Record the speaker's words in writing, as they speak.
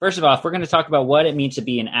First of all, we're going to talk about what it means to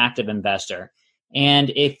be an active investor.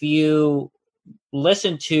 And if you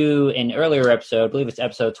listen to an earlier episode, I believe it's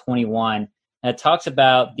episode 21, that talks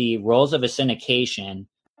about the roles of a syndication.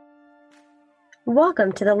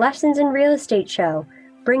 Welcome to the Lessons in Real Estate Show,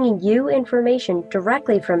 bringing you information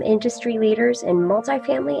directly from industry leaders in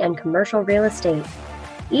multifamily and commercial real estate.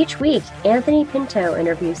 Each week, Anthony Pinto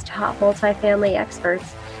interviews top multifamily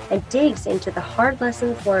experts and digs into the hard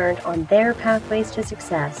lessons learned on their pathways to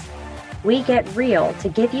success. We get real to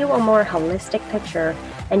give you a more holistic picture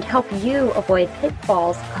and help you avoid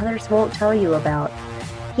pitfalls others won't tell you about.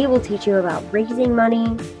 He will teach you about raising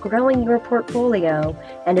money, growing your portfolio,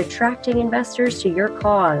 and attracting investors to your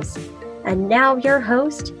cause. And now your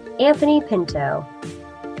host, Anthony Pinto.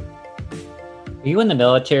 Are you in the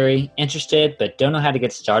military, interested, but don't know how to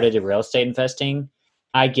get started in real estate investing?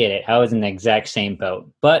 I get it. I was in the exact same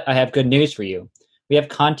boat. But I have good news for you. We have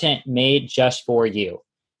content made just for you.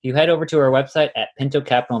 If you head over to our website at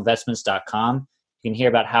pintocapitalinvestments.com, you can hear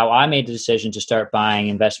about how I made the decision to start buying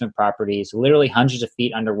investment properties literally hundreds of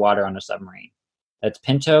feet underwater on a submarine. That's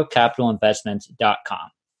pintocapitalinvestments.com.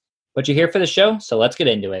 But you're here for the show, so let's get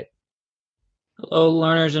into it. Hello,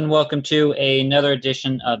 learners, and welcome to another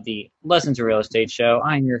edition of the Lessons in Real Estate Show.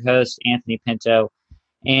 I'm your host, Anthony Pinto.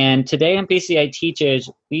 And today on PCI Teaches,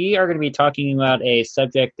 we are going to be talking about a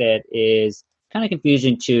subject that is kind of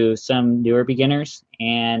confusing to some newer beginners.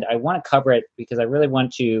 And I want to cover it because I really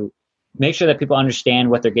want to make sure that people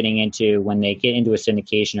understand what they're getting into when they get into a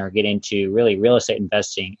syndication or get into really real estate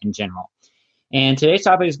investing in general. And today's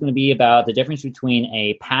topic is going to be about the difference between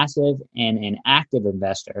a passive and an active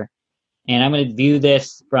investor. And I'm going to view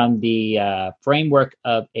this from the framework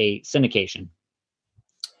of a syndication.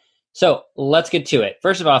 So let's get to it.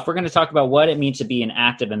 First of all, we're going to talk about what it means to be an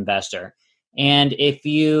active investor. And if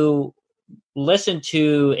you listen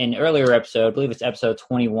to an earlier episode, I believe it's episode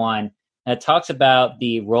 21, that talks about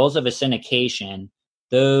the roles of a syndication,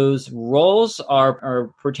 those roles are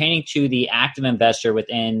pertaining to the active investor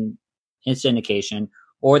within a syndication,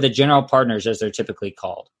 or the general partners as they're typically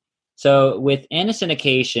called. So within a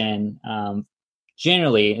syndication,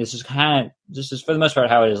 generally, this is for the most part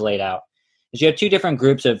how it is laid out, is you have two different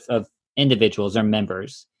groups of individuals or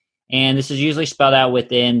members. And this is usually spelled out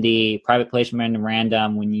within the private placement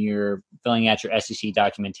memorandum when you're filling out your SEC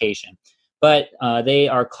documentation. But they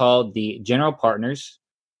are called the general partners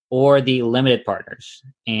or the limited partners.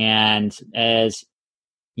 And as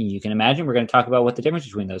you can imagine, we're going to talk about what the difference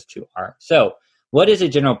between those two are. So what is a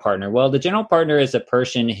general partner? Well, the general partner is a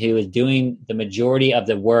person who is doing the majority of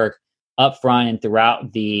the work up front and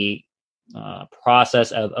throughout the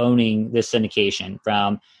process of owning this syndication,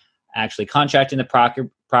 from actually contracting the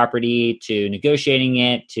property to negotiating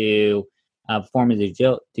it to performing the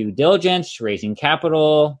due diligence, raising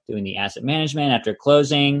capital, doing the asset management after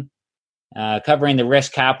closing, covering the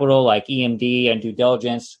risk capital like EMD and due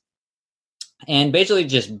diligence, and basically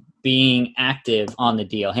just being active on the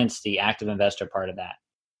deal, hence the active investor part of that.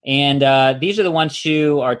 And these are the ones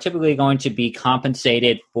who are typically going to be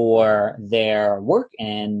compensated for their work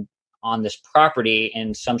and on this property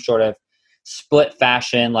in some sort of split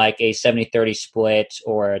fashion, like a 70-30 split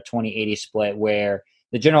or a 20-80 split, where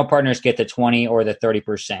the general partners get the 20 or the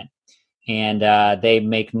 30%. And they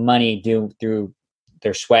make money through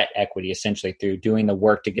their sweat equity, essentially, through doing the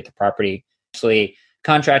work to get the property actually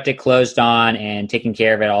contracted, closed on, and taking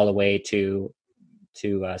care of it all the way to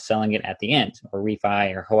selling it at the end, or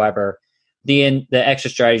refi, or however the extra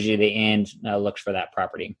strategy at the end looks for that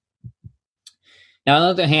property. Now, on the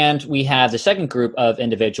other hand, we have the second group of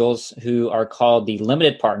individuals who are called the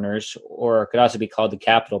limited partners, or could also be called the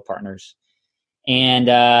capital partners.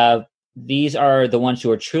 And these are the ones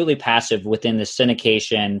who are truly passive within the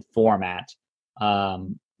syndication format.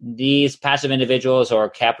 These passive individuals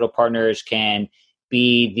or capital partners can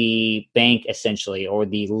be the bank, essentially, or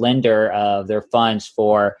the lender of their funds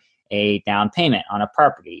for a down payment on a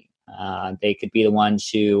property. They could be the ones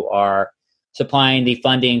who are supplying the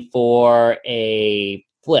funding for a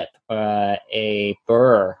flip, a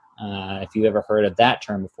BRRRR, if you ever heard of that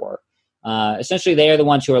term before. Essentially, they are the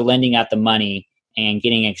ones who are lending out the money and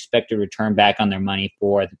getting an expected return back on their money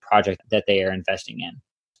for the project that they are investing in.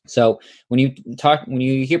 So when you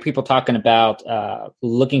hear people talking about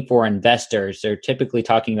looking for investors, they're typically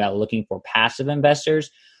talking about looking for passive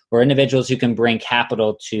investors or individuals who can bring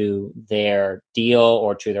capital to their deal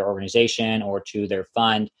or to their organization or to their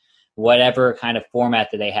fund, whatever kind of format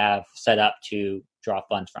that they have set up to draw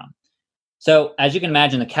funds from. So as you can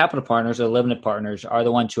imagine, the capital partners or limited partners are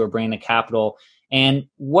the ones who are bringing the capital. And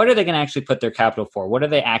what are they going to actually put their capital for? What are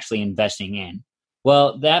they actually investing in?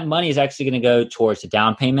 Well, that money is actually going to go towards the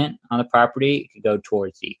down payment on the property. It could go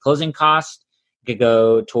towards the closing cost. It could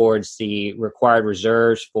go towards the required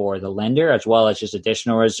reserves for the lender, as well as just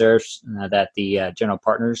additional reserves that the general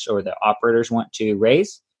partners or the operators want to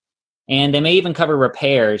raise. And they may even cover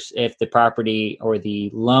repairs if the property or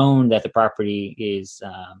the loan that the property is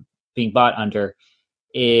being bought under,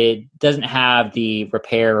 it doesn't have the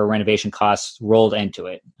repair or renovation costs rolled into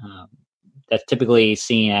it. That's typically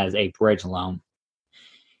seen as a bridge loan.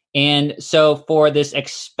 And so for this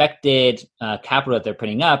expected capital that they're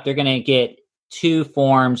putting up, they're going to get two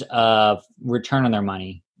forms of return on their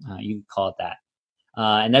money. You can call it that.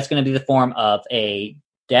 And that's going to be the form of a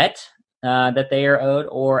debt that they are owed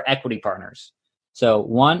or equity partners. So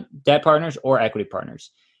one, debt partners or equity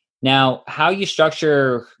partners. Now, how you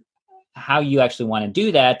structure how you actually want to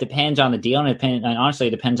do that depends on the deal, and honestly,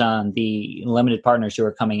 it depends on the limited partners who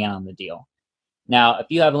are coming in on the deal. Now, if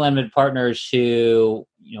you have limited partners who,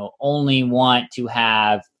 only want to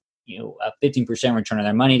have, a 15% return on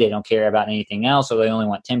their money, they don't care about anything else, or they only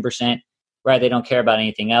want 10%, right? They don't care about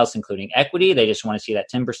anything else, including equity. They just want to see that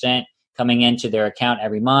 10% coming into their account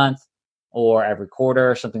every month or every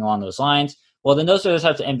quarter, something along those lines. Well, then those are the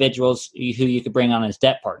types of individuals who you could bring on as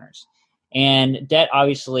debt partners. And debt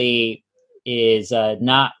obviously is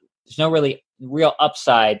not, there's no really real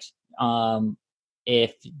upside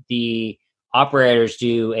if the operators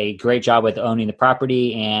do a great job with owning the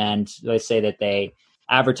property, and let's say that they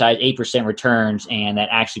advertise 8% returns and that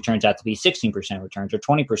actually turns out to be 16% returns or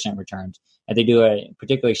 20% returns, and they do a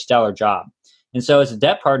particularly stellar job. And so as a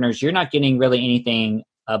debt partners, you're not getting really anything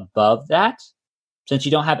above that since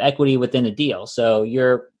you don't have equity within the deal. So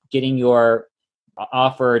you're getting your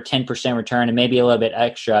offer 10% return and maybe a little bit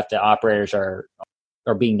extra if the operators are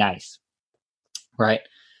being nice, right?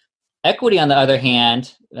 Equity, on the other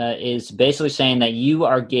hand, is basically saying that you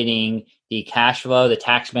are getting the cash flow, the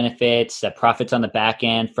tax benefits, the profits on the back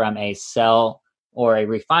end from a sell or a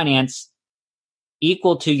refinance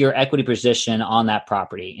equal to your equity position on that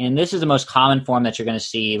property. And this is the most common form that you're going to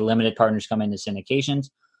see limited partners come into syndications.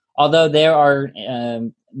 Although there are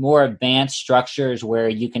more advanced structures where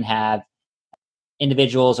you can have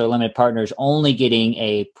individuals or limited partners only getting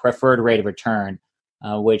a preferred rate of return,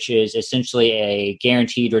 which is essentially a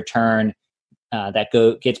guaranteed return that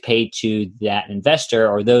gets paid to that investor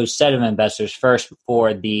or those set of investors first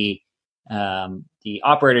before the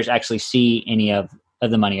operators actually see any of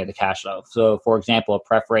the money or the cash flow. So, for example, a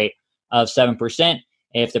pref rate of 7%,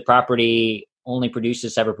 if the property only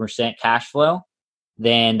produces 7% cash flow,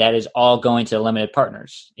 then that is all going to limited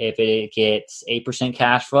partners. If it gets 8%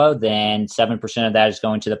 cash flow, then 7% of that is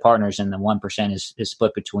going to the partners, and the 1% is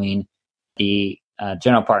split between the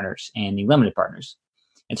general partners and the limited partners.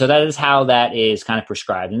 And so that is how that is kind of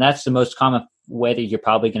prescribed. And that's the most common way that you're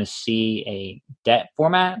probably going to see a debt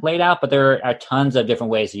format laid out, but there are tons of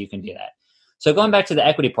different ways that you can do that. So going back to the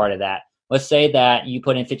equity part of that, let's say that you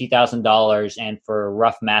put in $50,000 and for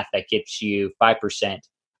rough math, that gets you 5%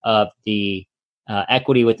 of the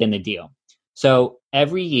equity within the deal. So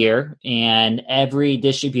every year and every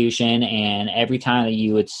distribution and every time that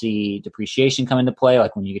you would see depreciation come into play,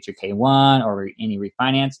 like when you get your K1 or any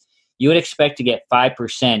refinance, you would expect to get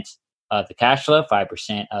 5% of the cash flow,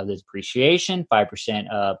 5% of the depreciation, 5%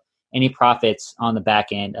 of any profits on the back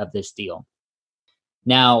end of this deal.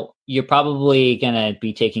 Now, you're probably going to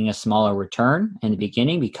be taking a smaller return in the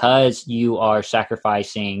beginning because you are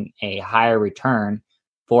sacrificing a higher return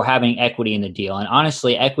for having equity in the deal. And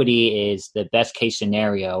honestly, equity is the best case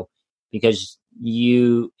scenario because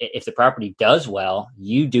if the property does well,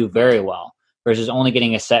 you do very well versus only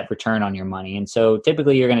getting a set return on your money. And so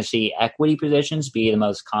typically you're going to see equity positions be the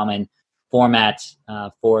most common format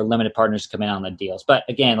for limited partners to come in on the deals. But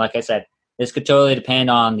again, like I said, this could totally depend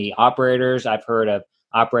on the operators. I've heard of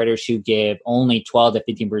operators who give only 12 to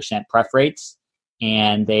 15% pref rates,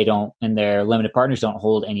 and their limited partners don't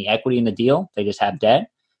hold any equity in the deal. They just have debt.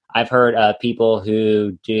 I've heard of people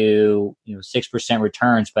who do 6%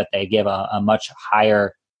 returns, but they give a much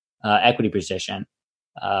higher equity position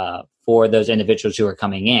for those individuals who are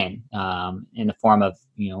coming in the form of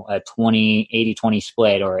a 80-20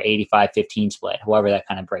 split or 85-15 split, however that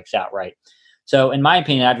kind of breaks out, right? So in my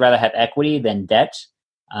opinion, I'd rather have equity than debt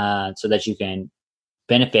so that you can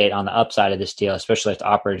benefit on the upside of this deal, especially if the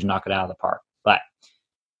operators knock it out of the park. But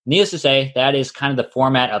needless to say, that is kind of the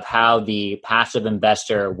format of how the passive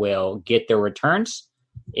investor will get their returns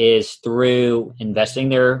is through investing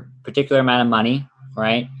their particular amount of money,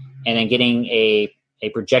 right? And then getting a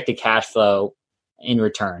projected cash flow in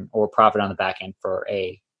return or profit on the back end for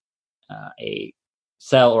a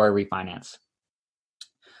sell or a refinance.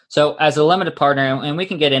 So as a limited partner, and we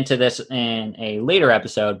can get into this in a later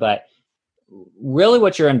episode, but really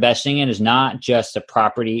what you're investing in is not just the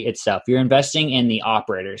property itself. You're investing in the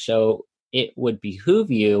operator. So it would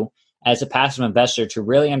behoove you as a passive investor to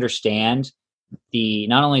really understand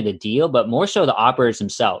not only the deal, but more so the operators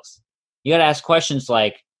themselves. You got to ask questions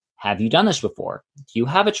like, have you done this before? Do you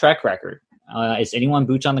have a track record? Is anyone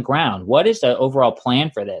boots on the ground? What is the overall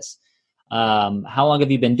plan for this? How long have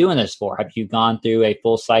you been doing this for? Have you gone through a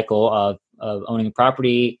full cycle of owning a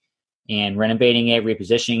property and renovating it,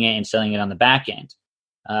 repositioning it, and selling it on the back end?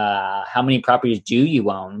 How many properties do you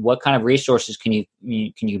own? What kind of resources can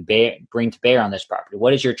you bring to bear on this property?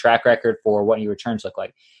 What is your track record for what your returns look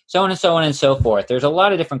like? So on and so on and so forth. There's a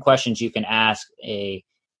lot of different questions you can ask a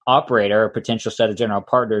operator or potential set of general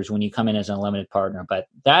partners when you come in as a limited partner. But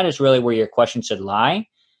that is really where your question should lie,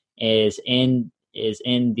 is in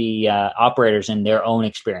the operators and their own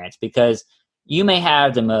experience, because you may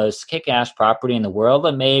have the most kick-ass property in the world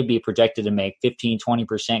that may be projected to make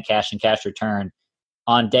 15-20% cash and cash return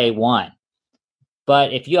on day one.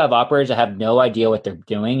 But if you have operators that have no idea what they're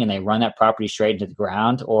doing and they run that property straight into the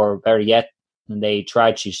ground, or better yet, they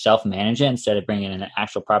try to self-manage it instead of bringing in an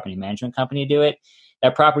actual property management company to do it,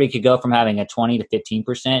 that property could go from having a 20 to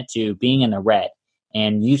 15% to being in the red.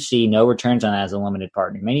 And you see no returns on that as a limited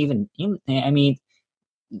partner. Probably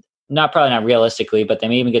not realistically, but they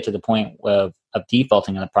may even get to the point of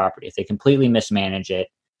defaulting on the property if they completely mismanage it.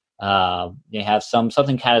 They have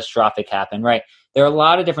something catastrophic happen, right? There are a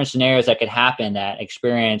lot of different scenarios that could happen that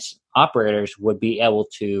experienced operators would be able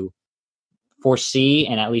to foresee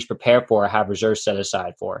and at least prepare for, or have reserves set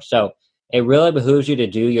aside for. So it really behooves you to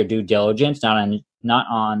do your due diligence, not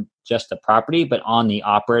on just the property, but on the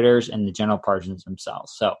operators and the general partners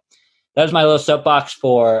themselves. So that was my little soapbox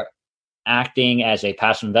for acting as a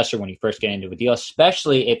passive investor when you first get into a deal,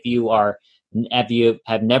 especially if you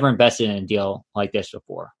have never invested in a deal like this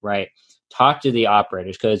before, right? Talk to the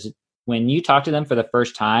operators, because when you talk to them for the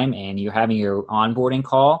first time and you're having your onboarding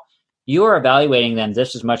call, you are evaluating them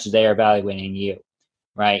just as much as they are evaluating you,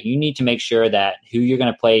 right? You need to make sure that who you're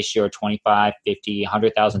going to place your $25, $50,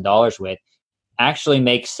 $100,000 with actually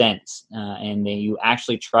makes sense, and that you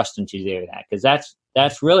actually trust them to do that, because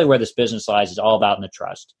that's really where this business lies. Is all about in the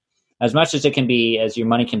trust. As much as as your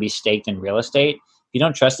money can be staked in real estate, if you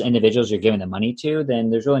don't trust the individuals you're giving the money to, then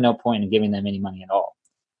there's really no point in giving them any money at all.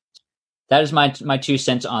 That is my 2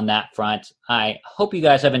 cents on that front. I hope you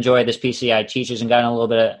guys have enjoyed this PCI Teaches and gotten a little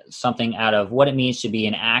bit of something out of what it means to be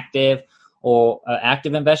an active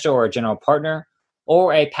investor or a general partner,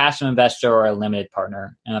 or a passive investor or a limited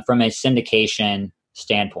partner from a syndication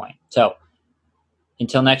standpoint. So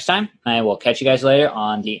until next time, I will catch you guys later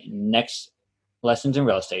on the next Lessons in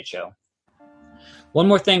Real Estate show. One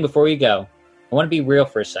more thing before you go. I want to be real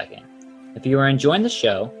for a second. If you are enjoying the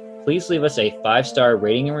show, please leave us a 5-star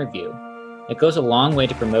rating and review. It goes a long way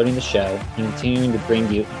to promoting the show and continuing to bring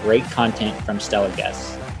you great content from stellar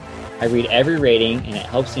guests. I read every rating, and it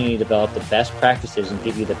helps me develop the best practices and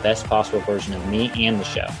give you the best possible version of me and the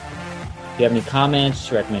show. If you have any comments,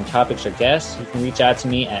 to recommend topics or guests, you can reach out to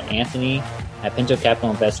me at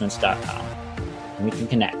anthony@pintocapitalinvestments.com, and we can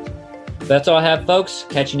connect. But that's all I have, folks.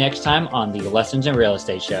 Catch you next time on the Lessons in Real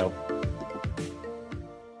Estate show.